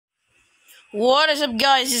What is up,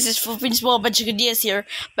 guys? This is Flipping Small Bunch of Ideas here,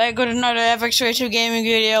 back with another FX2 gaming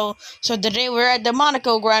video. So today we're at the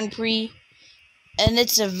Monaco Grand Prix, and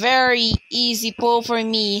it's a very easy pole for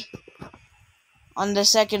me on the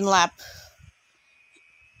second lap.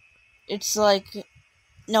 It's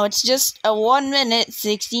it's just a 1 minute,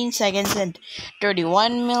 16 seconds, and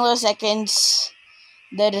 31 milliseconds.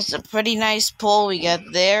 That is a pretty nice pole we got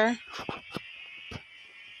there.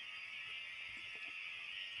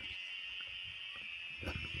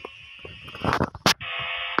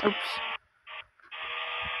 Oops.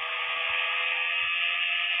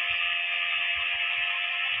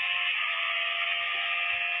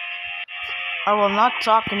 I will not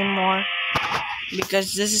talk anymore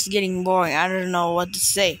because this is getting boring. I don't know what to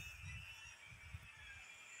say.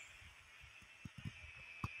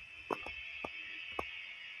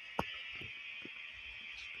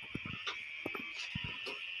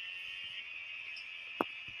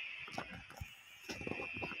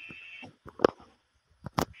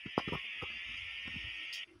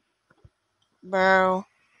 Bro.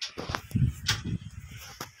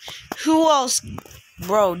 Who else?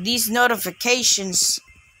 Bro, these notifications.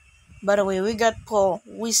 By the way, we got pole.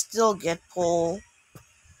 We still get pole.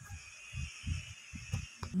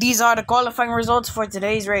 These are the qualifying results for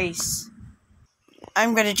today's race.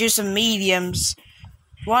 I'm gonna choose some mediums.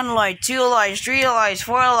 1 light, 2 lights, 3 lights,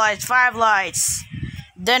 4 lights, 5 lights.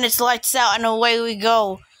 Then it's lights out and away we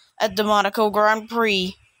go at the Monaco Grand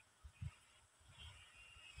Prix.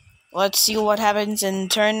 Let's see what happens in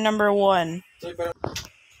turn number 1.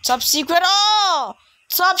 Top secret. Oh!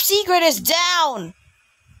 Top secret is down!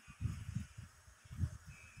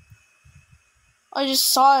 I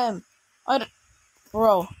just saw him.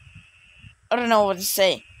 Bro, I don't know what to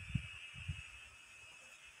say.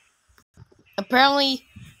 Apparently,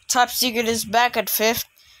 Top Secret is back at 5th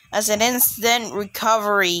as an instant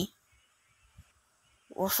recovery.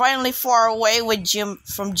 We're finally far away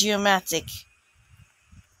from Geomatic.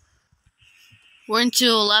 We're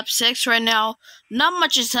into lap 6 right now. Not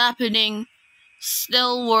much is happening.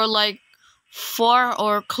 Still, we're far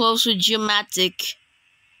or close with Geomatic.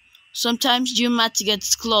 Sometimes Geomatic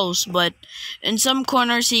gets close, but in some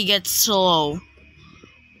corners he gets slow.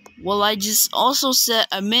 Well, I just also set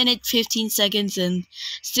a minute, 15 seconds, and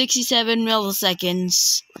 67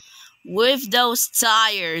 milliseconds with those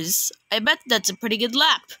tires. I bet that's a pretty good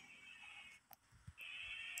lap.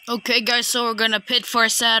 Okay, guys, so we're gonna pit for a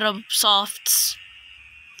set of softs.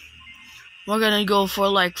 We're gonna go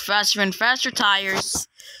for faster and faster tires.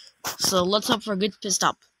 So let's hope for a good pit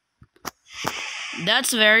stop.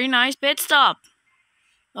 That's a very nice pit stop.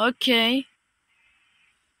 Okay.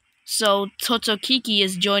 So Toto Kiki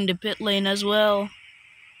has joined the pit lane as well.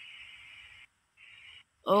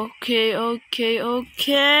 Okay.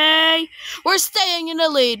 We're staying in the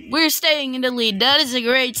lead. That is a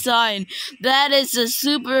great sign. That is a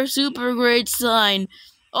super great sign.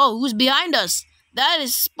 Oh, who's behind us? That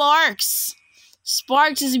is Sparks.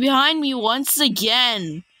 Sparks is behind me once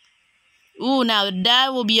again. Ooh, now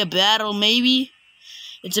that will be a battle, maybe.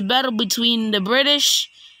 It's a battle between the British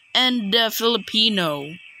and the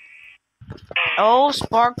Filipino. Oh,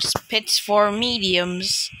 Sparks pits for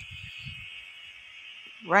mediums.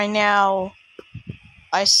 Right now,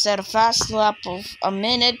 I set a fast lap of a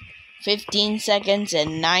minute, 15 seconds,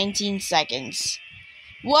 and 19 seconds.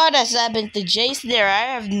 What has happened to Jace there? I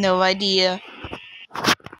have no idea.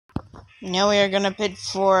 Now we are gonna pit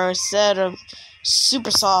for a set of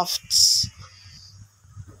super softs.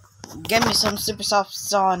 Get me some super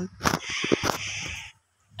softs on.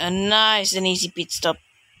 A nice and easy pit stop.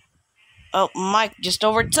 Oh, Mike just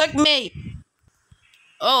overtook me.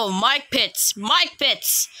 Oh, Mike pits,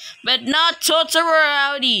 but not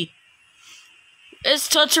Totorowdy. Is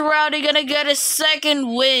Totorowdy gonna get a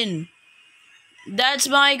second win? That's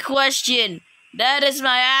my question. That is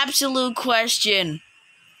my absolute question.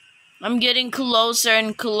 I'm getting closer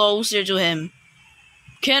and closer to him.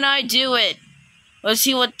 Can I do it? Let's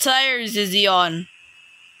see what tires is he on.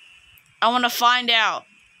 I want to find out.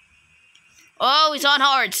 Oh, he's on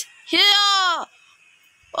hards. Yeah!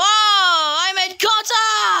 Oh, I made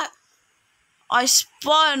contact! I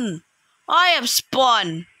have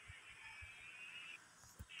spun.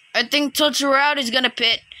 I think Totorowdy is gonna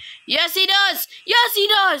pit. Yes, he does!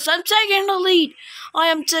 I'm taking the lead. I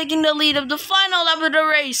am taking the lead of the final lap of the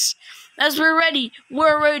race. As we are ready.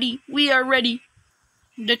 We are ready.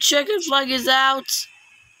 The checkered flag is out.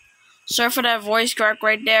 Sorry for that voice crack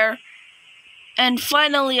right there. And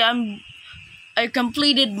finally, I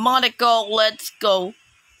completed Monaco. Let's go.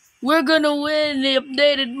 We're gonna win the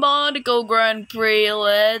updated Monaco Grand Prix.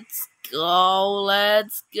 Let's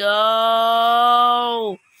go.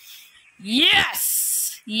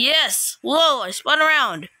 Yes! Yes! Whoa, I spun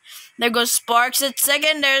around. There goes Sparks at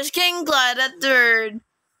second, there's King Clyde at third.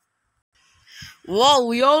 Whoa,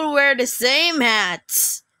 we all wear the same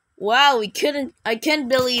hats. Wow, I can't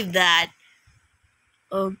believe that.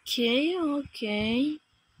 Okay.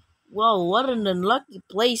 Whoa, what an unlucky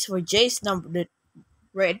place for Jace number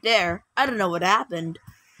right there. I don't know what happened.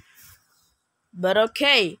 But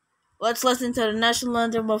okay, let's listen to the national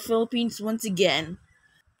anthem of Philippines once again.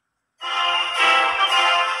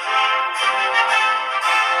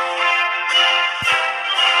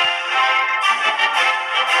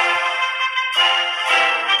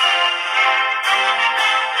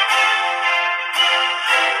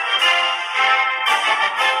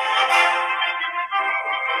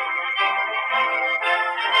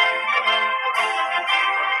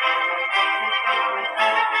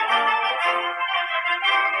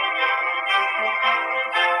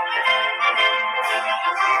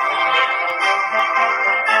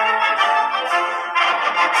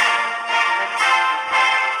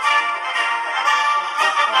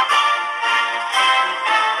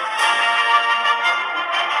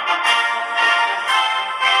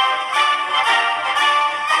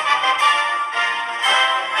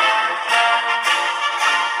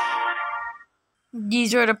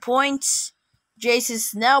 These are the points. Jace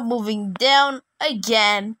is now moving down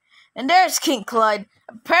again. And there's King Clyde,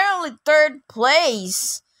 apparently third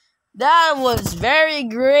place. That was very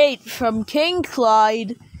great from King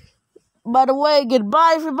Clyde. By the way,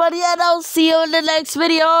 goodbye everybody, and I'll see you in the next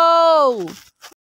video.